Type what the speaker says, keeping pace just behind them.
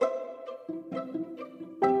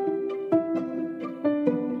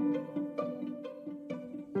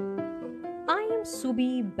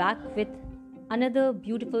Subi back with another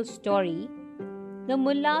beautiful story, The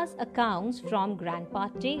Mullah's Accounts from Grandpa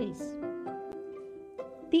Tales.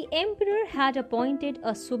 The emperor had appointed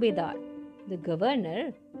a Subedar, the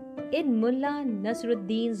governor, in Mullah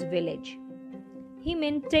Nasruddin's village. He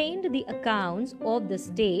maintained the accounts of the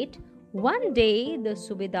state. One day, the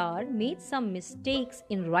Subedar made some mistakes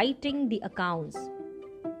in writing the accounts.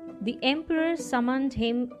 The emperor summoned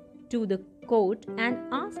him to the court and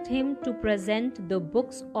asked him to present the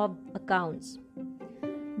books of accounts.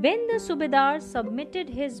 When the Subedar submitted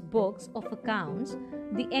his books of accounts,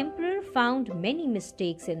 the emperor found many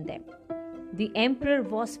mistakes in them. The emperor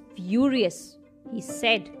was furious. He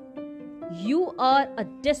said, "You are a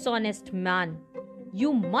dishonest man.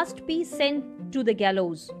 You must be sent to the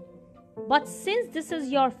gallows. But since this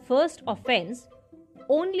is your first offense,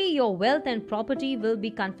 only your wealth and property will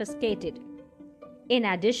be confiscated. In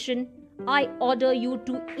addition, I order you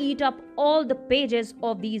to eat up all the pages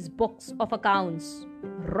of these books of accounts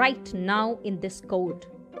right now in this court."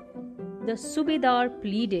 The Subedar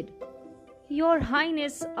pleaded, "Your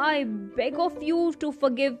Highness, I beg of you to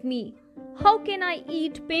forgive me. How can I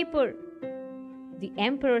eat paper?" The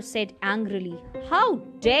emperor said angrily, "How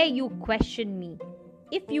dare you question me?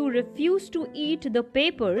 If you refuse to eat the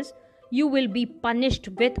papers, you will be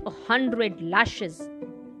punished with 100 lashes."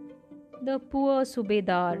 The poor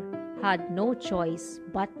Subedar had no choice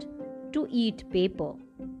but to eat paper.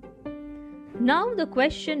 Now the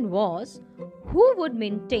question was, who would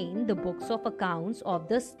maintain the books of accounts of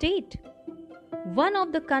the state? One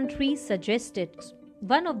of the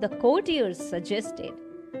courtiers suggested,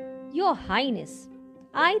 "Your Highness,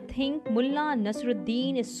 I think Mullah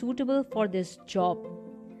Nasruddin is suitable for this job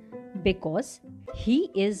because he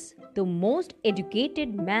is the most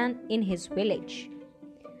educated man in his village."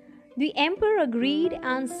 The emperor agreed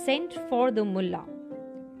and sent for the mullah.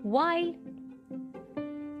 While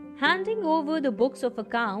handing over the books of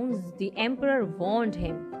accounts, the emperor warned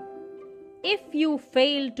him, "If you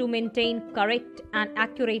fail to maintain correct and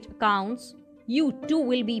accurate accounts, you too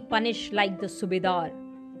will be punished like the Subedar."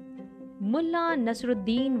 Mullah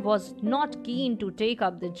Nasruddin was not keen to take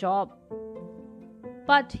up the job,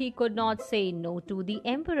 but he could not say no to the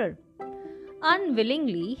emperor.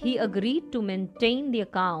 Unwillingly, he agreed to maintain the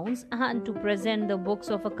accounts and to present the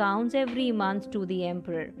books of accounts every month to the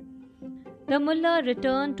emperor. The mullah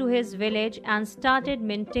returned to his village and started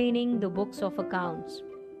maintaining the books of accounts.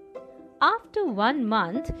 After 1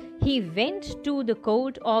 month, he went to the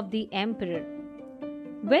court of the emperor.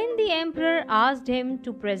 When the emperor asked him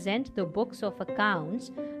to present the books of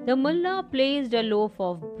accounts, the mullah placed a loaf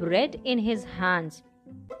of bread in his hands.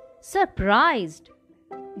 Surprised,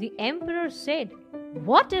 the emperor said,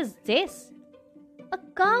 "What is this?"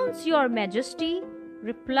 "Accounts, Your Majesty,"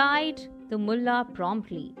 replied the mullah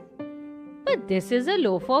promptly. "But this is a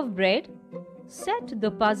loaf of bread," said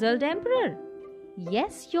the puzzled emperor.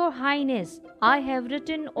 "Yes, Your Highness, I have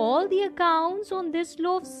written all the accounts on this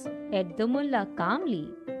loaf," said the mullah calmly.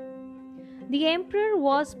 The emperor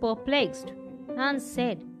was perplexed and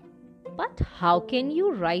said, "But how can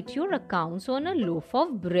you write your accounts on a loaf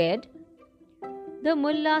of bread?" The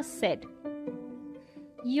mullah said,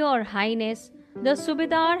 "Your Highness, the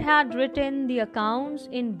Subedar had written the accounts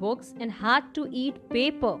in books and had to eat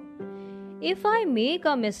paper. If I make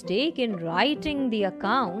a mistake in writing the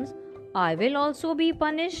accounts, I will also be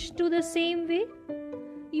punished to the same way.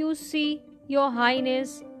 You see, Your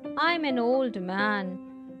Highness, I am an old man.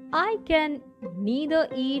 I can neither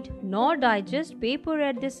eat nor digest paper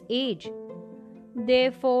at this age.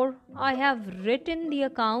 Therefore, I have written the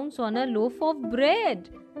accounts on a loaf of bread.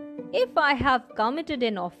 If I have committed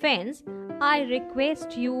an offense, I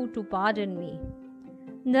request you to pardon me."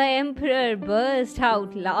 The emperor burst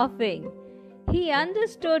out laughing. He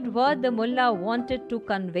understood what the mullah wanted to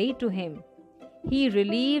convey to him. He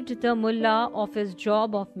relieved the mullah of his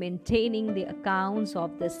job of maintaining the accounts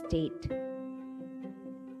of the state.